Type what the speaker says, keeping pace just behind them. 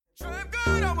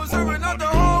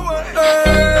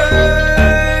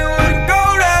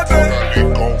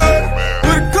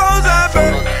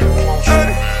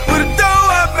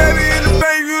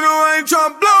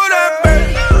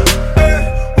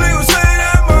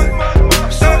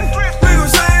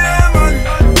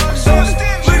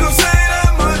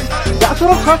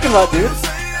Talking about, dude.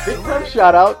 Big time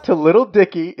shout out to Lil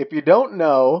Dicky. If you don't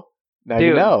know, now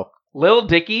you know. Lil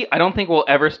Dicky, I don't think will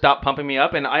ever stop pumping me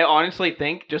up, and I honestly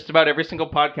think just about every single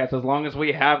podcast, as long as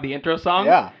we have the intro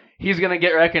song, he's gonna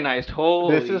get recognized.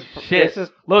 Holy shit!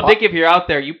 Lil Dicky, if you're out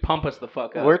there, you pump us the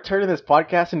fuck up. We're turning this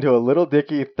podcast into a Lil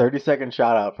Dicky 30-second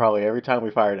shout out probably every time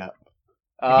we fire it up.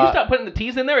 If you stop putting the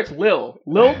T's in there, it's Lil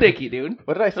Dicky, dude.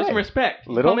 What did I say? Show some respect.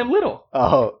 Little? Call him Little.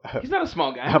 Oh, he's not a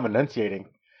small guy. I'm enunciating.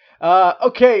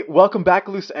 Okay, welcome back,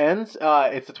 Loose Ends.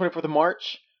 It's the 24th of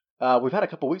March. We've had a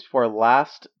couple weeks before our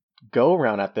last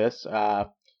go-around at this. We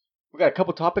got a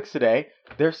couple topics today.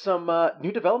 There's some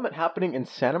new development happening in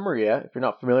Santa Maria. If you're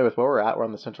not familiar with where we're at, we're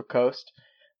on the Central Coast.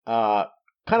 Kind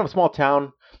of a small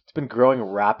town. It's been growing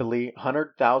rapidly,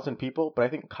 100,000 people, but I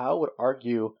think Kyle would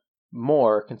argue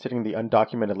more considering the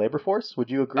undocumented labor force.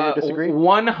 Would you agree or disagree?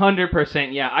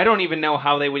 100%, yeah. I don't even know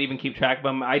how they would even keep track of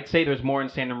them. I'd say there's more in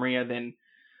Santa Maria than...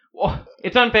 Well,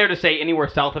 it's unfair to say anywhere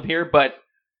south of here, but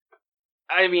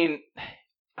I mean,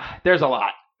 there's a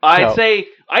lot. I'd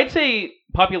say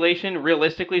population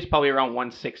realistically is probably around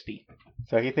 160.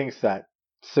 So he thinks that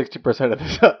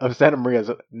 60% of Santa Maria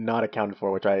is not accounted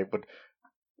for, which I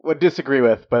would disagree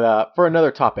with. But for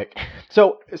another topic,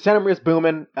 so Santa Maria's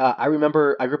booming. I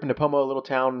remember I grew up in Nipomo, a little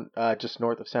town just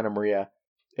north of Santa Maria.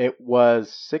 It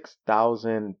was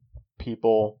 6,000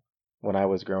 people when I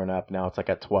was growing up. Now it's like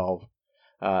at 12.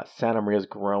 Santa Maria's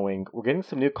growing. We're getting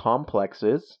some new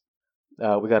complexes.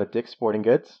 We got a Dick's Sporting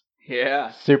Goods. Yeah.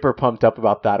 Super pumped up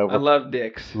about that. I love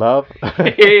Dick's. Love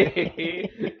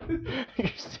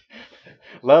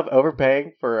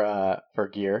overpaying for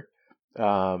gear.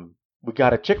 We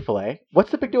got a Chick-fil-A.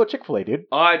 What's the big deal with Chick-fil-A, dude?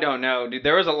 Oh, I don't know, dude.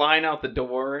 There was a line out the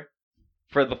door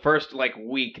for the first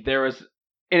week. There was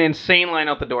an insane line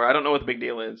out the door. I don't know what the big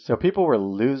deal is. So people were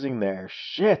losing their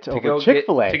shit over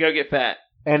Chick-fil-A. To go get fat.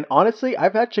 And honestly,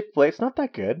 I've had Chick-fil-A. It's not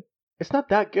that good. It's not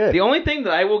that good. The only thing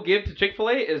that I will give to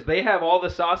Chick-fil-A is they have all the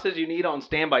sauces you need on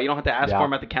standby. You don't have to ask for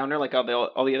them at the counter like all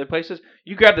the other places.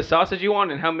 You grab the sauces you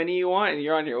want and how many you want, and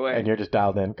you're on your way. And you're just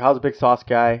dialed in. Kyle's a big sauce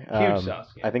guy. Huge sauce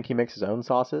guy. I think he makes his own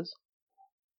sauces.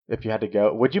 If you had to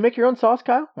go, would you make your own sauce,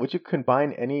 Kyle? Would you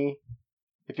combine any?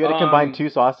 If you had to combine two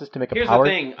sauces to make a power? Here's the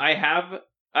thing.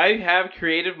 I have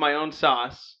created my own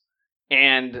sauce,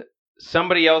 and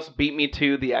somebody else beat me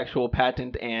to the actual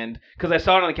patent, and because I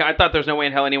saw it on the counter, I thought there's no way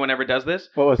in hell anyone ever does this.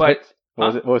 What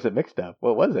was it mixed up?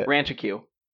 What was it? Ranch-a-Q.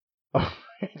 Oh,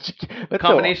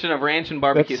 combination of ranch and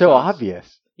barbecue. That's so sauce.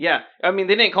 obvious. Yeah, I mean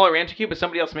they didn't call it Ranch-a-Q, but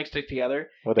somebody else mixed it together.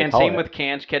 And same with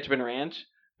cans, ketchup and ranch.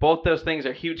 Both those things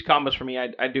are huge combos for me.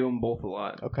 I do them both a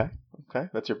lot. Okay.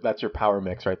 That's your power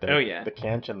mix right there. Oh yeah. The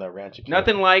canch and the Ranch-a-Q.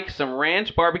 Nothing like some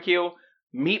ranch, barbecue,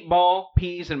 meatball,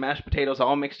 peas, and mashed potatoes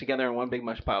all mixed together in one big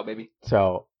mush pile, baby.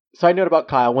 So side note about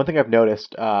Kyle, one thing I've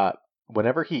noticed,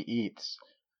 whenever he eats,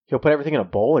 he'll put everything in a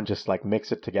bowl and just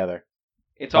mix it together.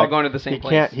 It's all going to the same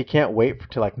place. He can't wait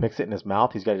to mix it in his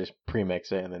mouth. He's got to just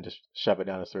pre-mix it and then just shove it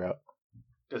down his throat.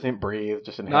 Doesn't breathe,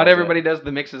 just inhales. Not everybody does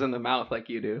the mixes in the mouth like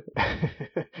you do.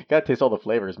 Gotta taste all the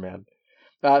flavors, man.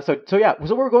 So where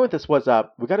we're going with this was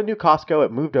we got a new Costco.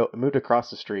 It moved across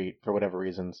the street for whatever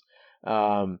reasons.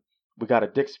 We got a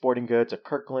Dick's Sporting Goods, a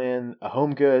Kirkland, a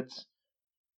Home Goods.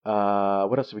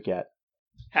 What else did we get?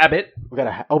 Habit. We got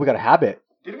a Habit.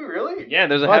 Did we really? Yeah,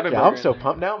 there's a Habit. Yeah, I'm so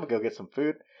pumped now. I'm gonna go get some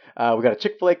food. We got a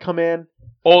Chick-fil-A come in.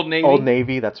 Old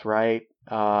Navy, that's right.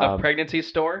 A pregnancy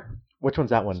store. Which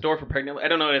one's that one? Store for pregnant. I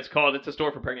don't know what it's called. It's a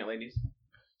store for pregnant ladies.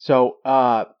 So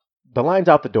the line's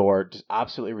out the door, just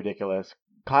absolutely ridiculous.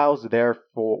 Kyle's there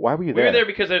for. Why were you there? We were there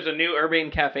because there's a new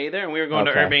Urbane Cafe there, and we were going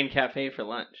to Urbane Cafe for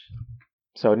lunch.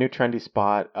 So a new trendy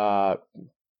spot.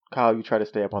 Kyle, you try to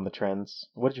stay up on the trends.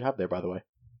 What did you have there, by the way?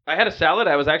 I had a salad.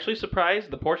 I was actually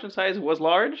surprised. The portion size was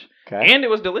large, and it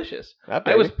was delicious.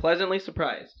 I was pleasantly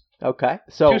surprised. Okay,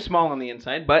 so too small on the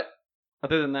inside, but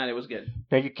other than that, it was good.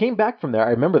 Now you came back from there. I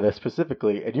remember this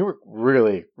specifically, and you were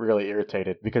really, really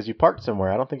irritated because you parked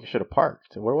somewhere. I don't think you should have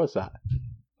parked. Where was that?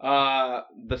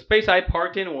 The space I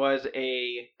parked in was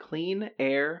a Clean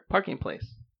Air parking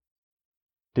place.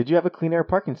 Did you have a Clean Air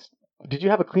Did you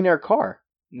have a Clean Air car?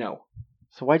 No.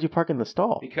 So why'd you park in the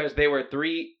stall? Because there were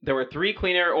three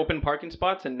Clean Air open parking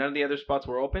spots, and none of the other spots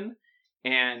were open.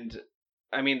 And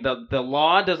I mean, the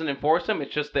law doesn't enforce them.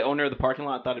 It's just the owner of the parking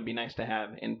lot thought it'd be nice to have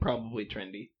and probably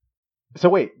trendy. So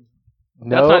wait,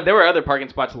 No. There were other parking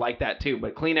spots like that too,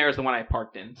 but Clean Air is the one I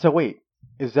parked in. So wait,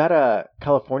 is that a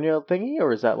California thingy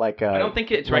or is that like a? I don't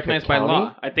think it's like a recognized by county?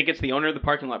 law. I think it's the owner of the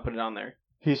parking lot put it on there.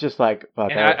 He's just like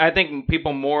And I think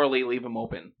people morally leave them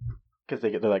open. because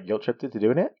they're like guilt tripped into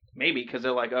doing it. Maybe because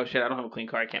they're like, oh shit, I don't have a clean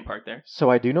car, I can't park there. So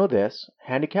I do know this: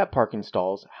 handicap parking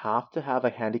stalls have to have a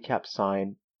handicap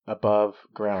sign above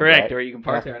ground. Correct, right? or you can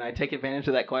park Yes. there, and I take advantage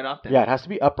of that quite often. Yeah, it has to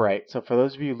be upright. So for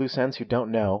those of you loose ends who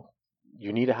don't know,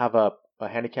 you need to have a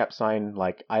handicap sign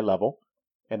like eye level,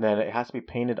 and then it has to be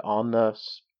painted on the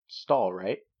stall,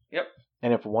 right? Yep.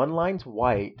 And if one line's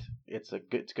white, it's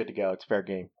good to go. It's fair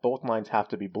game. Both lines have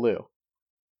to be blue.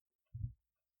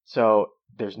 So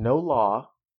there's no law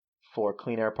for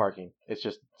clean air parking. It's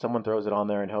just someone throws it on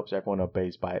there and hopes everyone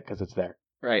obeys by it because it's there.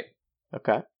 Right.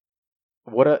 Okay.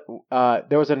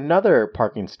 There was another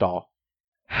parking stall.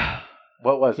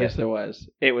 What was Yes, it? there was.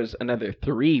 It was another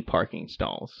 3 parking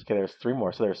stalls Okay, there's 3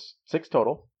 more. So there's 6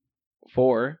 total.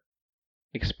 for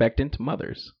expectant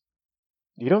mothers.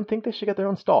 You don't think they should get their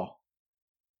own stall?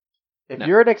 If No.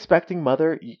 you're an expecting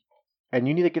mother and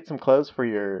you need to get some clothes for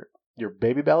your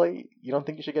baby belly, you don't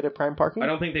think you should get a prime parking? I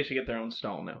don't think they should get their own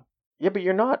stall, no. Yeah, but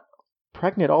you're not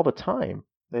pregnant all the time.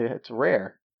 It's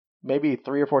rare. Maybe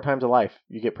 3 or 4 times a life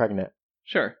you get pregnant.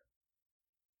 Sure.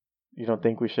 You don't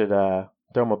think we should throw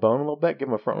them a bone a little bit? Give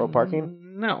them a front row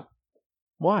parking? No.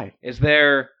 Why? Is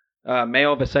there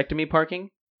male vasectomy parking?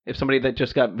 If somebody that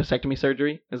just got vasectomy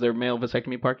surgery, is there male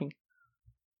vasectomy parking?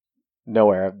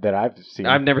 Nowhere that I've seen.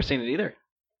 I've never seen it either.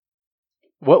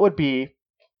 What would be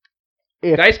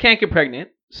if Guys can't get pregnant,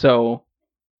 so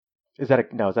is that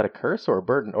a curse or a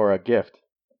burden or a gift?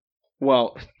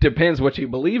 well, depends what you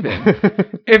believe in.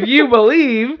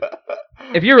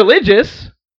 If you're religious,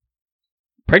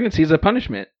 pregnancy is a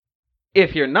punishment.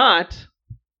 If you're not,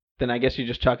 then I guess you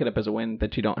just chalk it up as a win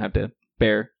that you don't have to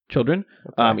bear children,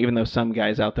 Okay. even though some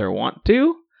guys out there want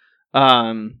to.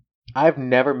 I've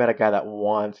never met a guy that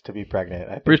wants to be pregnant.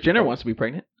 I think Bruce Jenner people- wants to be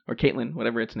pregnant, or Caitlyn,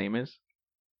 whatever its name is.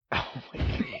 Oh my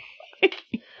god.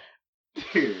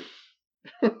 Dude.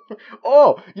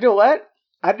 Oh, you know what?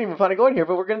 I didn't even plan on going here,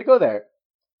 but we're going to go there.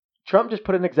 Trump just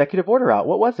put an executive order out.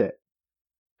 What was it?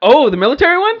 Oh, the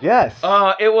military one? Yes.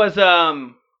 It was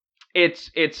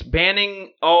it's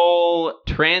banning all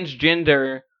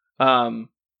transgender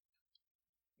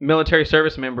military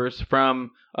service members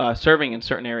from serving in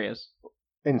certain areas.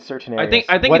 In certain areas.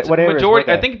 I think What- it's what areas majority.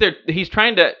 were I they? think he's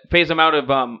trying to phase them out of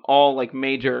all like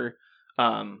major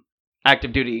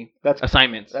active duty That's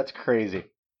assignments. That's crazy.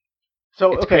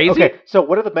 So It's okay, crazy? okay. So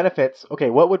what are the benefits? Okay,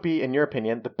 what would be, in your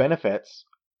opinion, the benefits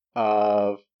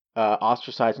of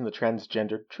ostracizing the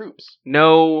transgendered troops?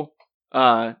 No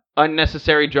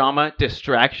unnecessary drama,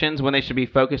 distractions when they should be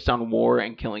focused on war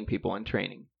and killing people and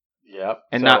training. Yep.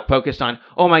 And not focused on,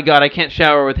 oh my god, I can't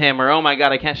shower with him, or oh my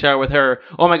god, I can't shower with her.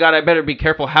 Oh my god, I better be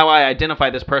careful how I identify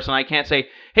this person. I can't say,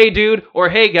 hey dude, or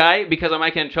hey guy, because I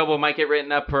might get in trouble, might get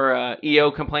written up for a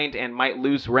EO complaint, and might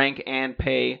lose rank and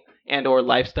pay and or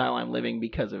lifestyle I'm living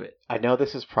because of it. I know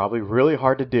this is probably really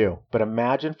hard to do, but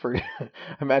imagine for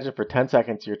 10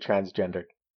 seconds you're transgendered.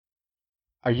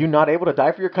 Are you not able to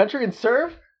die for your country and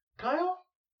serve, Kyle?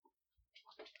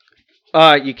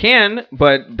 You can,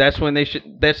 but that's when you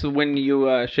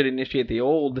should initiate the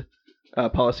old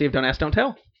policy of don't ask, don't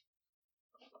tell.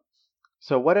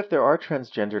 So what if there are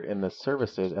transgendered in the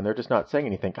services and they're just not saying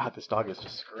anything? God, this dog is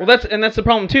just screwed. Well, that's the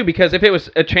problem too, because if it was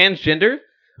a transgender,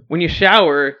 when you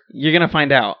shower, you're gonna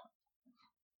find out.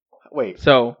 Wait,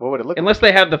 So what would it look unless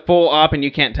they have the full op and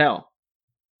you can't tell.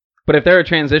 But if they're a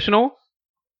transitional,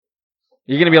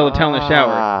 you're gonna be able to tell in the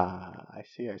shower. Ah, I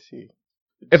see.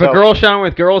 If a girl's showering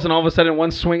with girls and all of a sudden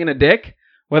one's swinging a dick,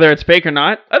 whether it's fake or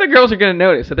not, other girls are gonna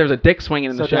notice that there's a dick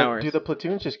swinging in the showers. Do the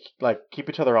platoons just like keep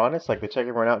each other honest? Like they check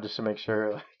everyone out just to make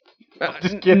sure?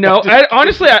 No,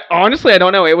 honestly, I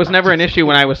don't know. It was never an issue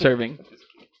when I was serving.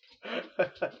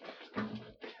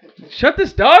 Shut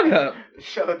this dog up.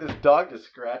 So this dog just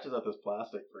scratches at this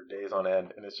plastic for days on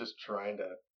end, and it's just trying to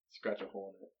scratch a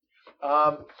hole in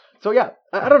it. So yeah,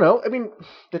 I don't know. I mean,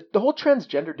 the whole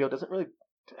transgender deal doesn't really.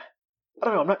 I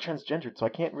don't know. I'm not transgendered, so I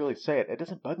can't really say it. It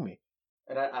doesn't bug me,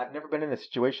 and I've never been in a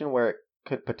situation where it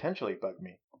could potentially bug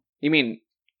me. You mean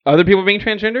other people being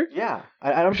transgender? Yeah,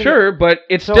 I don't. Sure, but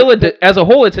it's So still as a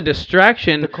whole, it's a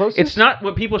distraction. The closest. It's not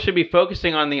what people should be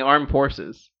focusing on in the armed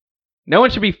forces. No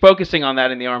one should be focusing on that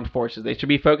in the armed forces. They should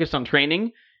be focused on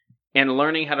training and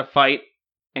learning how to fight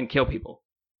and kill people.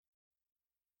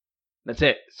 That's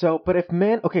it. So, but if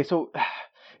men, okay, so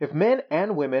if men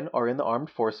and women are in the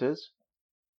armed forces,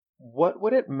 what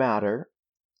would it matter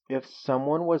if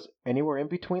someone was anywhere in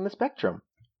between the spectrum?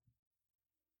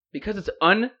 Because it's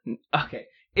okay.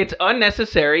 It's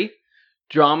unnecessary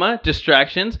drama,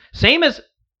 distractions. Same as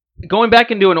going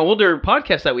back into an older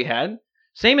podcast that we had.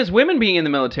 Same as women being in the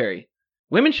military.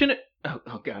 Women shouldn't.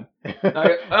 Oh God!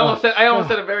 I almost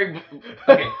said a very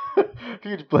okay.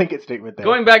 Huge blanket statement there.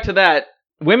 Going back to that,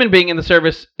 women being in the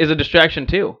service is a distraction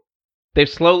too. They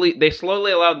slowly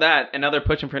allowed that, and now they're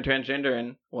pushing for transgender,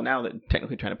 and well, now they're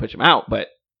technically trying to push them out, but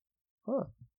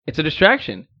it's a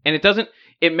distraction, and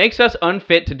it makes us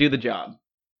unfit to do the job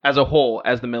as a whole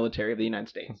as the military of the United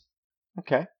States.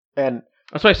 Okay, and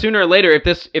that's why sooner or later, if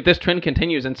this trend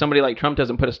continues and somebody like Trump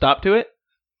doesn't put a stop to it,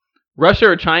 Russia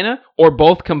or China or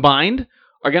both combined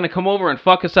are going to come over and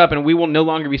fuck us up, and we will no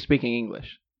longer be speaking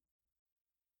English.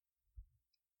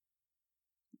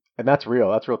 And that's real.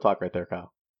 That's real talk right there,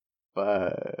 Kyle.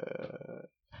 But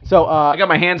so I got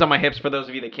my hands on my hips for those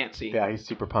of you that can't see. Yeah, he's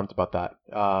super pumped about that.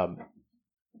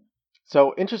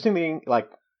 So interestingly, like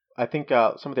I think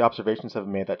some of the observations have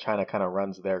made that China kind of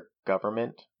runs their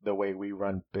government the way we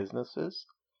run businesses.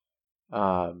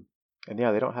 And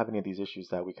yeah, they don't have any of these issues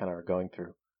that we kind of are going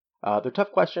through. They're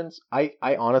tough questions. I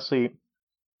honestly,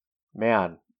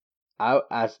 man,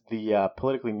 as the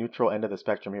politically neutral end of the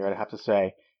spectrum here, I'd have to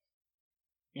say,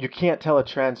 you can't tell a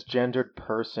transgendered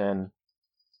person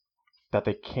that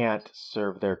they can't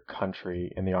serve their country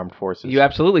in the armed forces. You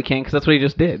absolutely can, because that's what he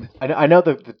just did. I know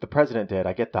the president did.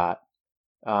 I get that.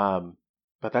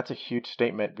 But that's a huge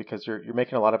statement because you're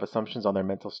making a lot of assumptions on their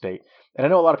mental state. And I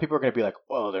know a lot of people are going to be like,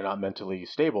 well, they're not mentally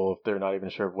stable if they're not even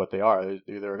sure of what they are.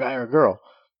 They're either a guy or a girl.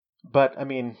 But, I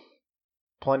mean,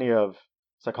 plenty of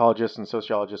psychologists and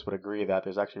sociologists would agree that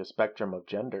there's actually a spectrum of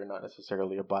gender, not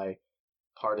necessarily a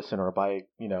bipartisan or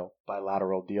a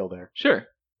bilateral deal there. Sure.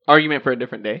 Argument for a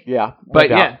different day. Yeah. But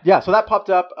yeah. Yeah, so that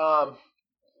popped up.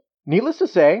 Needless to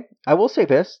say, I will say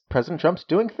this, President Trump's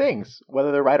doing things,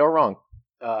 whether they're right or wrong.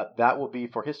 That will be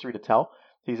for history to tell.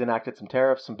 He's enacted some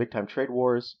tariffs, some big-time trade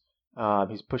wars.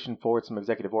 He's pushing forward some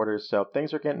executive orders. So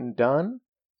things are getting done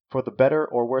for the better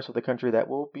or worse of the country. That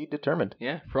will be determined.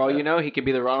 Yeah. For all you know, he could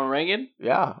be the Ronald Reagan.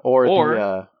 Yeah. Or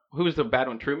the, who was the bad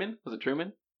one? Truman? Was it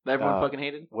Truman? That everyone fucking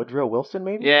hated? Woodrow Wilson,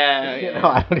 maybe? Yeah. No,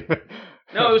 I don't even...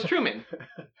 No, it was Truman.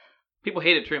 People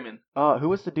hated Truman. Who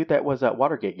was the dude that was that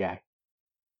Watergate guy?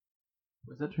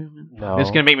 Was that Truman? No. This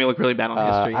is going to make me look really bad on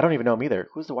history. I don't even know him either.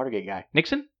 Who's the Watergate guy?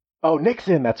 Nixon? Oh,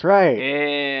 Nixon. That's right.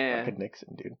 Yeah. Fucking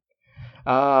Nixon, dude.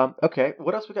 Okay.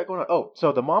 What else we got going on? Oh,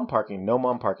 so the mom parking. No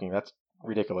mom parking. That's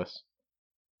ridiculous.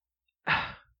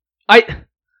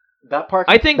 That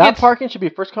parking should be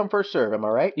first come, first serve. Am I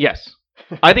right? Yes.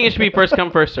 I think it should be first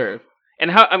come, first serve.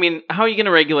 And how are you going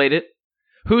to regulate it?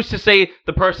 Who's to say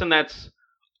the person that's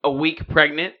a week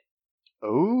pregnant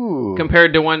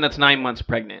compared to one that's 9 months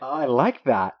pregnant? I like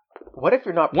that. What if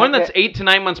you're not pregnant? One that's 8 to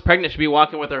 9 months pregnant should be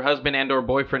walking with her husband and or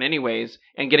boyfriend anyways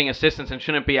and getting assistance and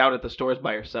shouldn't be out at the stores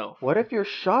by herself. What if you're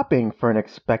shopping for an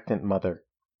expectant mother?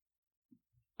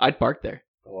 I'd park there.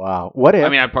 Wow. What if...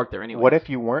 I'd park there anyway. What if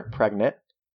you weren't pregnant,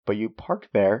 but you parked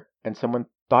there and someone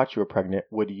thought you were pregnant?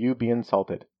 Would you be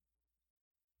insulted?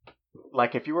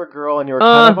 Like if you were a girl and you were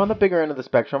kind of on the bigger end of the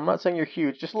spectrum. I'm not saying you're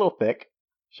huge, just a little thick.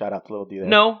 Shout out to Little D there.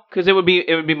 No, because it would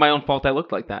be my own fault I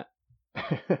looked like that.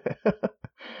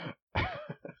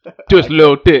 Just a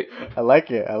little thick. I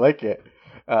like it.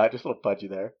 Just a little pudgy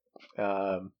there.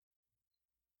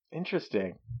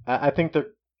 Interesting. I think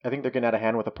they're getting out of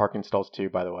hand with the parking stalls too.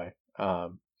 By the way,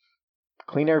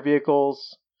 clean air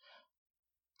vehicles.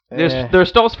 There's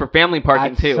stalls for family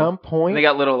parking too. At some point, and they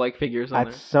got little like figures on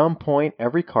there. At some point,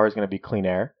 every car is going to be clean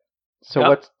air. So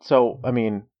what's so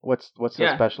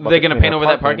special about they're going to paint over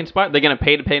that parking spot? They're going to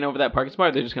pay to paint over that parking spot?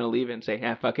 Or they're just going to leave it and say,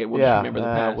 fuck it, we'll just remember the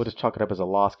past. We'll just chalk it up as a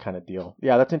loss kind of deal.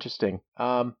 Yeah, that's interesting.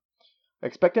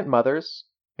 Expectant mothers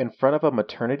in front of a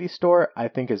maternity store, I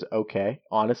think is okay,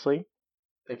 honestly.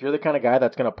 If you're the kind of guy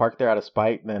that's going to park there out of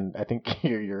spite, then I think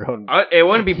you're your own... It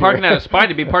wouldn't be parking out of spite.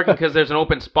 It'd be parking because there's an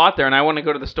open spot there, and I want to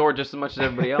go to the store just as much as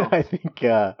everybody else. I think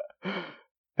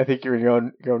you're in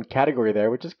your own category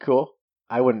there, which is cool.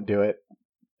 I wouldn't do it.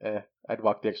 I'd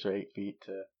walk the extra 8 feet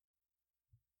to...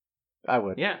 I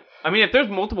would. Yeah. If there's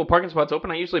multiple parking spots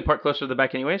open, I usually park closer to the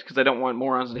back anyways because I don't want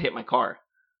morons to hit my car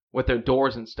with their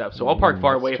doors and stuff. So I'll park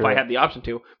far away if I have the option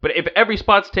to. But if every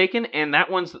spot's taken and that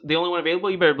one's the only one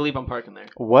available, you better believe I'm parking there.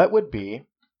 What would be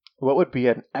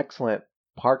an excellent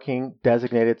parking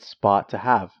designated spot to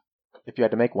have if you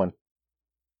had to make one?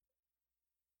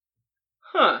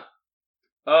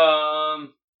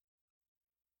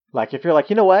 Like if you're like,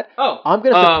 you know what? I'm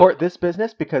going to support this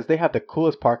business because they have the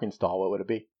coolest parking stall. What would it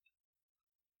be?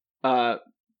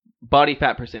 Body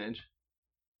fat percentage.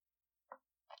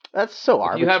 That's so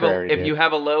If you arbitrary.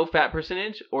 have a low fat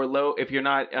percentage or low, if you're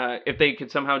not, if they could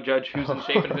somehow judge who's in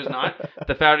shape and who's not,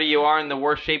 the fatter you are and the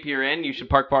worse shape you're in, you should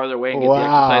park farther away and get the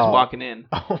exercise Wow. walking in.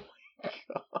 Oh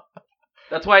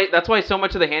That's why so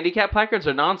much of the handicap placards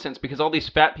are nonsense, because all these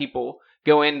fat people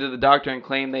go into the doctor and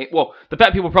claim the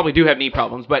fat people probably do have knee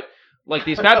problems, but like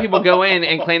these fat people go in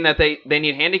and claim that they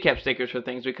need handicap stickers for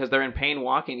things because they're in pain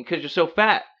walking because you're so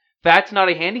fat. Fat's not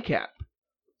a handicap.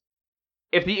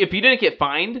 If you didn't get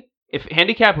fined, if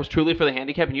handicap was truly for the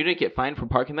handicap and you didn't get fined for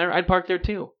parking there, I'd park there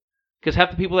too. Because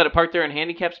half the people that park there in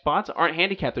handicap spots aren't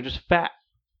handicapped, they're just fat.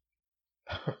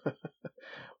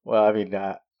 Well, I mean,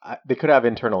 they could have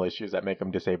internal issues that make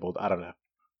them disabled. I don't know,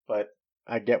 but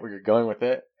I get where you're going with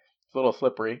it. It's a little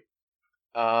slippery.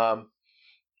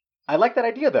 I like that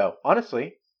idea though.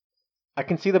 Honestly, I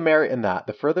can see the merit in that.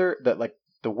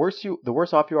 The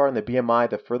worse off you are in the BMI,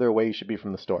 the further away you should be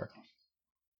from the store.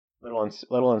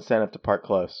 Little incentive to park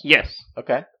close. Yes.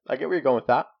 Okay, I get where you're going with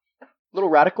that. A little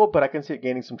radical, but I can see it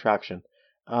gaining some traction.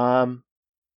 Yeah,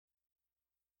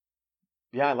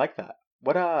 I like that.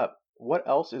 What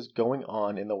else is going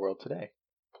on in the world today?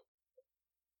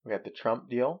 We got the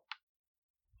Trump deal.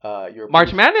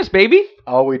 March Madness, baby.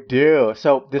 Oh, we do.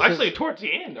 So this Actually, is towards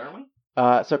the end, aren't we?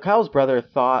 so Kyle's brother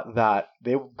thought that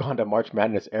they've gone to March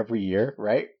Madness every year,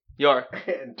 right? You are.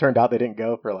 And turned out they didn't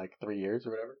go for like 3 years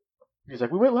or whatever. He's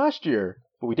like, we went last year,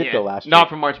 but we did go last year. Not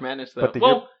for March Madness though.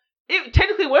 But it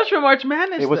technically was for March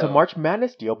Madness. It was though. a March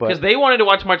Madness deal, but because they wanted to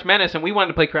watch March Madness and we wanted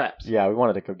to play craps. yeah, we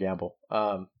wanted to go gamble.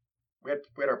 We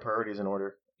had our priorities in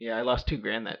order. Yeah, I lost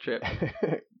 $2,000 that trip.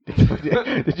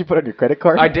 Did you put on your credit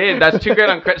card? I did. That's $2,000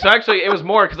 on credit. So actually, it was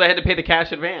more because I had to pay the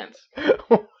cash advance.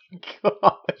 Oh my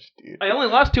gosh, dude! I only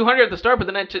lost $200 at the start, but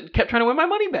then I kept trying to win my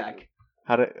money back.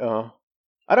 I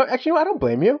don't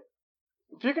blame you.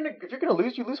 If you're gonna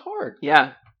lose, you lose hard.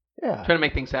 Yeah. Yeah. Trying to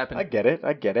make things happen. I get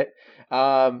it.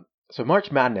 So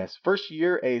March Madness, first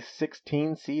year a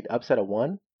 16 seed upset a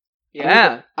 1.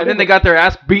 Yeah. And then they got their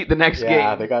ass beat the next game.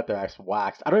 Yeah, they got their ass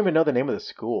waxed. I don't even know the name of the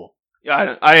school.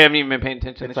 Yeah, I haven't even been paying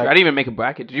attention this year. I didn't even make a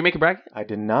bracket. Did you make a bracket? I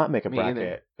did not make a Me bracket.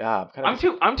 either. Yeah,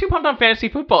 I'm too pumped on fantasy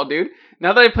football, dude.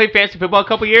 Now that I've played fantasy football a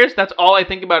couple years, that's all I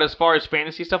think about as far as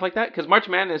fantasy stuff like that. Because March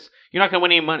Madness, you're not going to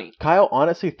win any money. Kyle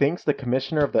honestly thinks the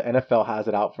commissioner of the NFL has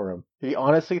it out for him. He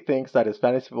honestly thinks that his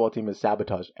fantasy football team is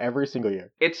sabotaged every single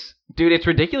year. It's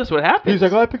ridiculous what happens. He's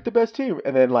like, I picked the best team.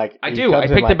 And then, like, I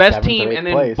pick the best team, and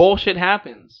then bullshit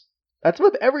happens. That's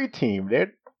with every team,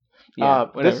 dude. Yeah,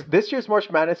 this year's March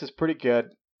Madness is pretty good.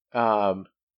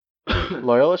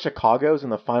 Loyola Chicago's in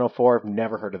the Final Four. I've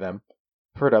never heard of them.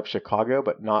 Heard of Chicago,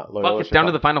 but not Loyola. Fuck, it's down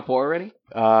to the Final Four already?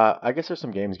 I guess there's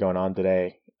some games going on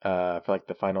today. For like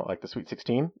the final, like the Sweet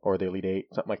 16 or the Elite 8,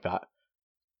 something like that.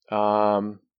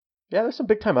 Yeah, there's some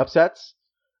big time upsets.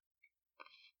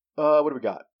 What do we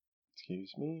got?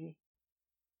 Excuse me.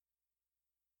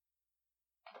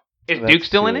 Is Duke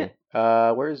still in it?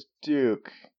 Where's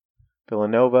Duke?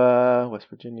 Villanova, West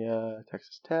Virginia,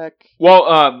 Texas Tech.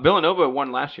 Well, Villanova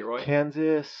won last year, right?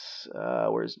 Kansas.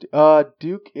 Where's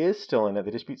Duke is still in it.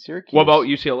 They just beat Syracuse. What about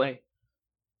UCLA?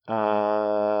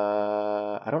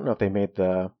 I don't know if they made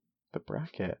the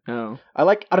bracket. Oh. I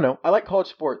don't know. I like college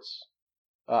sports.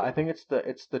 I think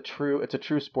it's a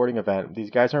true sporting event.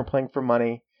 These guys aren't playing for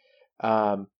money.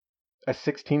 A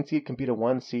 16 seed can beat a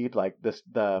 1 seed. Like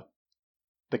the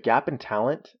gap in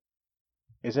talent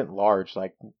isn't large.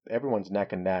 Like everyone's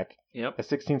neck and neck. Yep. A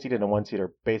 16 seed and a 1 seed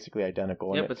are basically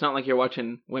identical. Yep. It's not like you're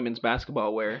watching women's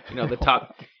basketball where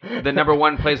the number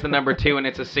 1 plays the number 2 and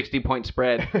it's a 60-point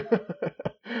spread.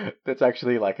 That's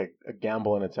actually like a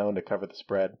gamble in its own to cover the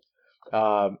spread.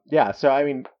 Yeah. So I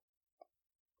mean,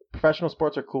 professional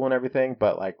sports are cool and everything,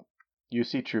 but like you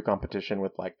see true competition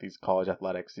with like these college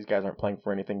athletics. These guys aren't playing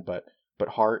for anything but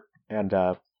heart and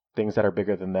things that are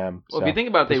bigger than them. Well, so if you think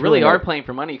about it, they really are playing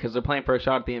for money because they're playing for a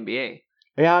shot at the NBA.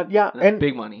 Yeah, and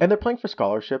big money. And they're playing for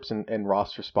scholarships and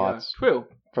roster spots. Yeah, true.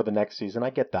 For the next season, I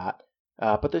get that.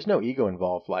 But there's no ego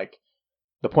involved. Like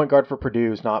the point guard for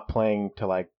Purdue is not playing to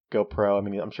like go pro. I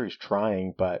mean, I'm sure he's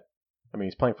trying, but I mean,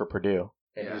 he's playing for Purdue,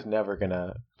 and he's never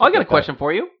gonna. Oh, I got a question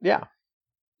for you. Yeah.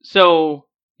 So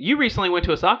you recently went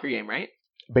to a soccer game, right?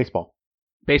 Baseball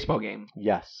game.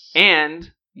 Yes.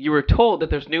 And you were told that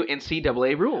there's new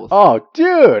NCAA rules. Oh,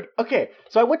 dude. Okay,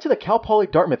 so I went to the Cal Poly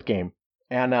Dartmouth game,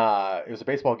 and it was a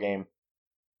baseball game.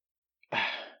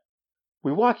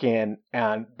 We walk in,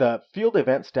 and the field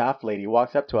event staff lady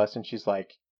walks up to us, and she's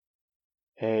like,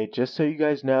 "Hey, just so you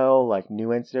guys know, like new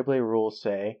NCAA rules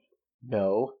say,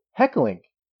 no heckling.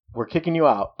 We're kicking you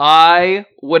out." I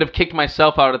would have kicked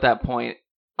myself out at that point.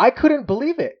 I couldn't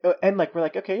believe it, and like we're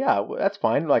like, okay, yeah, that's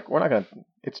fine. Like we're not gonna.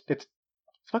 It's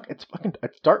It's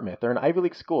Dartmouth. They're an Ivy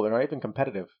League school. They're not even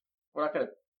competitive. We're not gonna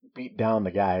beat down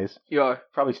the guys. You are.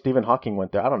 Probably Stephen Hawking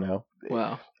went there. I don't know.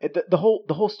 Wow. The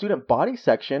whole student body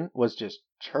section was just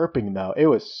chirping though. It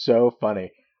was so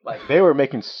funny. Like they were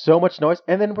making so much noise,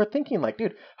 and then we're thinking like,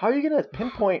 dude, how are you gonna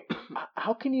pinpoint?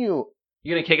 How can you?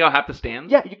 You're gonna kick out half the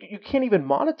stands? Yeah, you can't even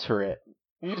monitor it.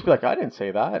 You just be like, I didn't say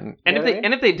that. And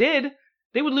if they did,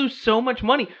 they would lose so much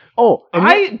money. Oh,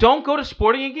 I don't go to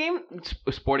sporting games.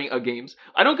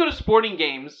 I don't go to sporting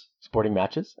games. Sporting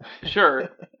matches. Sure,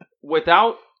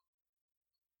 without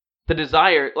the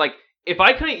desire. Like if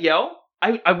I couldn't yell,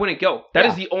 I wouldn't go. That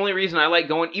is the only reason I like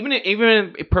going, even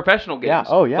in professional games. Yeah.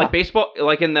 Oh yeah. Like baseball,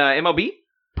 like in the MLB.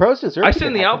 Pros deserve. I sit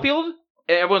in the outfield,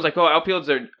 and everyone's like, "Oh, outfields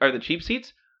are the cheap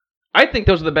seats." I think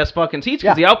those are the best fucking seats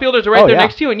because the outfielders are right there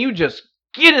next to you, and you just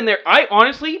get in there. I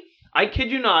kid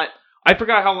you not. I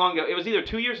forgot how long ago. It was either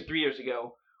 2 years or 3 years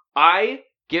ago. I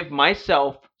give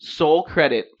myself sole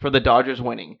credit for the Dodgers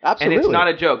winning. Absolutely. And it's not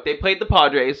a joke. They played the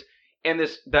Padres, and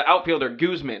the outfielder,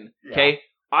 Guzman, okay?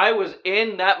 I was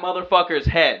in that motherfucker's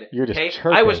head. You're just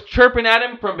chirping. I was chirping at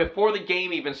him from before the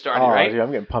game even started, right? Dude,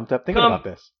 I'm getting pumped up thinking about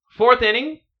this. Fourth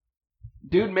inning,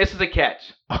 dude misses a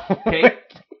catch, okay?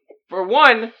 For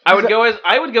one, I would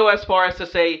go as far as to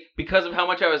say, because of how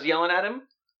much I was yelling at him,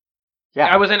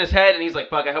 I was in his head, and he's like,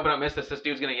 fuck, I hope I don't miss this. This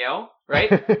dude's going to yell, right?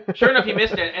 Sure enough, he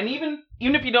missed it. And even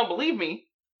if you don't believe me,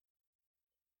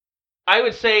 I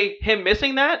would say him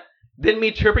missing that, then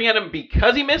me chirping at him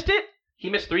because he missed it, he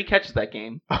missed 3 catches that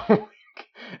game. I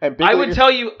would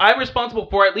tell you, I'm responsible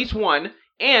for at least one,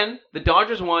 and the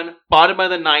Dodgers won bottom of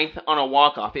the 9th on a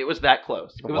walk-off. It was that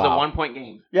close. It was a 1-point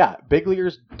game. Yeah, big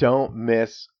leaguers don't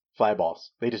miss fly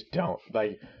balls. They just don't.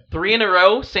 Like 3 in a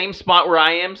row, same spot where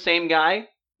I am, same guy.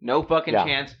 No fucking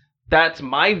chance. That's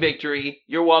my victory.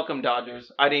 You're welcome,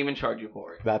 Dodgers. I didn't even charge you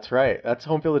for it. That's right. That's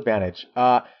home field advantage.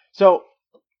 So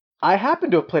I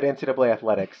happen to have played NCAA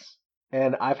athletics,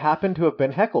 and I've happened to have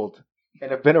been heckled,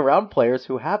 and have been around players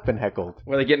who have been heckled.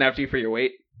 Were they getting after you for your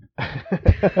weight?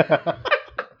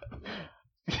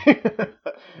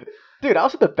 Dude, I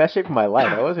was in the best shape of my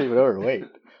life. I wasn't even overweight.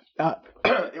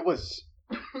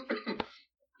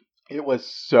 It was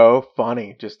so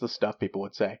funny, just the stuff people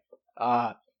would say.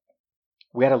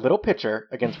 We had a little pitcher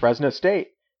against Fresno State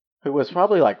who was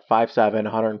probably like 5'7",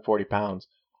 140 pounds.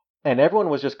 And everyone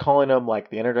was just calling him like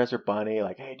the Energizer Bunny,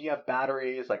 like, hey, do you have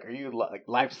batteries? Like, are you like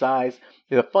life size?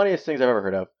 They're the funniest things I've ever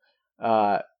heard of.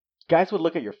 Guys would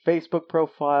look at your Facebook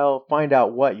profile, find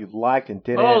out what you liked and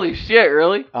didn't. Holy shit,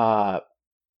 really? Yeah,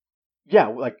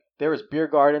 like there was beer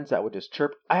gardens that would just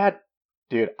chirp. I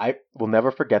will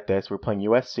never forget this. We're playing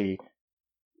USC,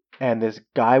 and this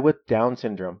guy with Down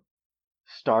syndrome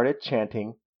started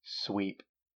chanting sweep.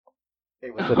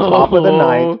 It was the top of the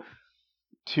 9th,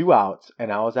 2 outs,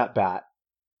 and I was at bat,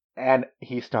 and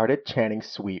he started chanting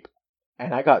sweep,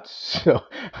 and I got so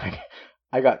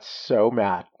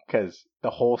mad because the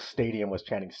whole stadium was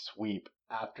chanting sweep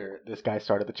after this guy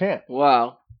started the chant.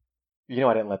 Wow. You know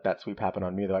I didn't let that sweep happen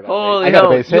on me though. I got a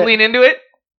base hit. You lean into it?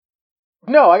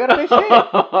 No, I got a base hit.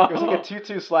 It was like a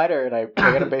 2-2 slider, and I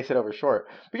got a base hit over short.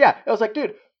 But yeah, I was like,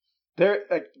 dude,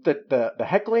 the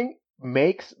heckling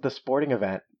makes the sporting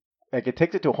event, like it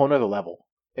takes it to a whole nother level.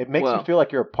 It makes you feel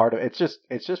like you're a part of it.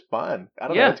 It's just fun. I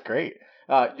don't know. It's great.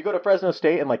 You go to Fresno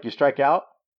State and like you strike out.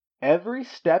 Every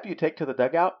step you take to the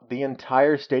dugout, the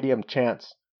entire stadium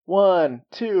chants 1,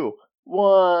 2,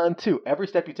 1, 2. Every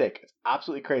step you take, it's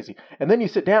absolutely crazy. And then you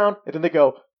sit down, and then they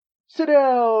go, sit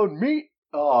down, meet.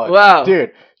 Oh, wow,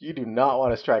 dude, you do not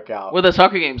want to strike out. With the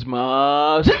soccer games,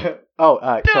 Moss. So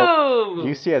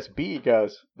UCSB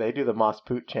goes, they do the Moss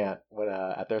Poot chant when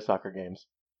at their soccer games.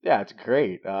 Yeah, it's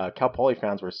great. Cal Poly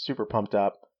fans were super pumped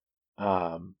up.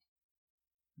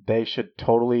 They should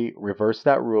totally reverse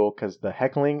that rule because the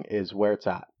heckling is where it's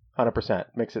at. 100%.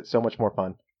 Makes it so much more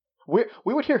fun. We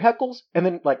would hear heckles and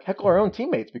then like heckle our own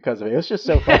teammates because of it. It was just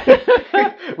so fun.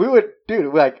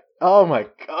 Oh my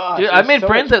gosh. Dude, I made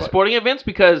friends at sporting events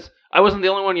because I wasn't the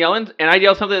only one yelling, and I'd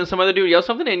yell something and some other dude yell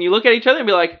something, and you look at each other and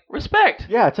be like, respect.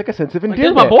 Yeah, it's like a sense of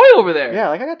endearment. Like, there's my boy over there. Yeah,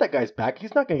 like I got that guy's back.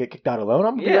 He's not going to get kicked out alone.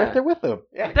 I'm going to be right there with him.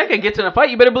 Yeah. If that guy gets in a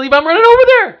fight, you better believe I'm running over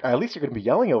there. At least you're going to be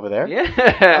yelling over there.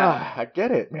 Yeah. I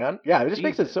get it, man. Yeah, it just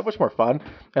makes it so much more fun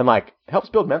and like helps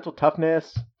build mental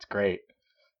toughness. It's great.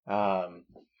 So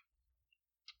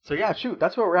yeah, shoot,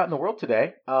 that's where we're at in the world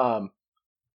today.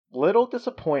 Little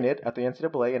disappointed at the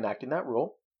NCAA enacting that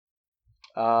rule.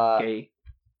 Okay.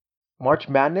 March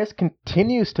Madness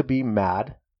continues to be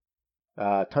mad.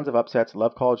 Tons of upsets.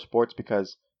 Love college sports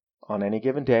because on any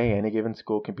given day, any given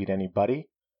school can beat anybody.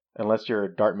 Unless you're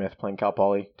Dartmouth playing Cal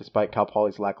Poly. Despite Cal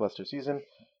Poly's lackluster season,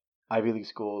 Ivy League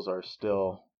schools are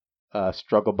still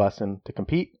struggle bussing to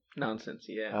compete. Nonsense.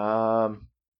 Yeah.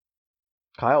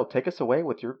 Kyle, take us away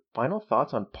with your final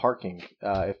thoughts on parking,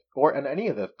 and any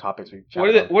of the topics we've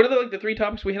chatted on. What are the 3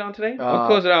 topics we hit on today? I'll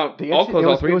close it out. I'll close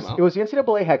all 3 of them out. It was the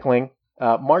NCAA heckling,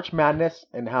 March Madness,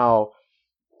 and how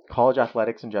college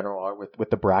athletics in general are with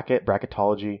the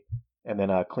bracketology, and then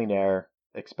clean air,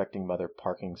 expecting mother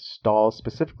parking stalls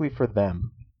specifically for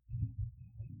them.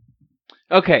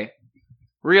 Okay,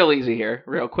 real easy here,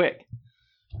 real quick.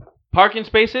 Parking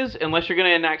spaces, unless you're going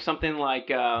to enact something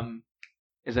like,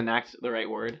 is enact the right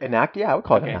word? Enact, yeah, I would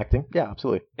call it enacting. Yeah,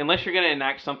 absolutely. Unless you're going to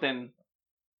enact something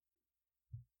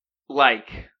like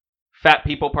fat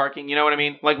people parking, you know what I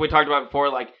mean? Like we talked about before,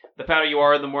 like the fatter you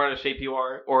are, the more out of shape you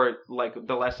are, or like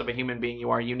the less of a human being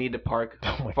you are, you need to park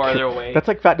farther away. That's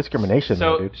like fat discrimination,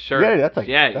 so, dude. Sure. Yeah, that's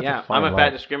I'm a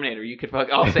fat discriminator. You could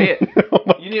I'll say it.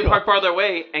 You need to park farther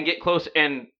away and get close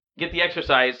and get the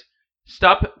exercise.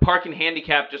 Stop parking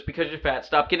handicapped just because you're fat.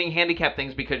 Stop getting handicapped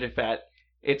things because you're fat.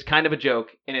 It's kind of a joke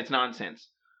and it's nonsense.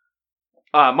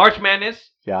 March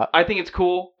Madness. Yeah. I think it's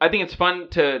cool. I think it's fun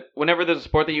to whenever there's a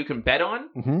sport that you can bet on.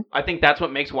 Mm-hmm. I think that's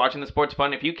what makes watching the sports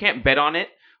fun. If you can't bet on it,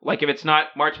 like if it's not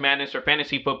March Madness or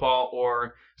fantasy football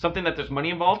or something that there's money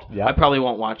involved, I probably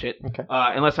won't watch it. Okay.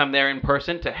 Unless I'm there in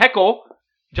person to heckle.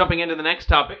 Jumping into the next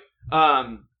topic.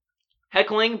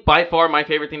 Heckling, by far my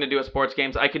favorite thing to do at sports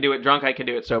games. I could do it drunk, I could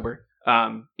do it sober.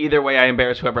 Either way, I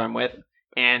embarrass whoever I'm with.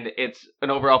 And it's an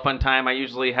overall fun time. I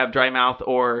usually have dry mouth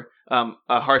or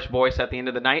a harsh voice at the end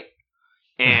of the night.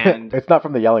 And it's not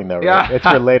from the yelling, though, right? Yeah. It's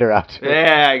for later after.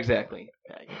 Yeah, exactly.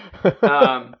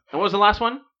 And what was the last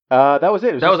one? That was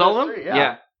it. That was all of them? 3,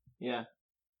 Yeah.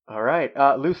 All right.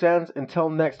 Loose ends. Until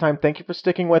next time, thank you for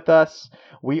sticking with us.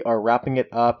 We are wrapping it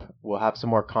up. We'll have some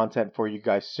more content for you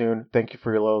guys soon. Thank you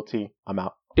for your loyalty. I'm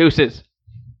out. Deuces.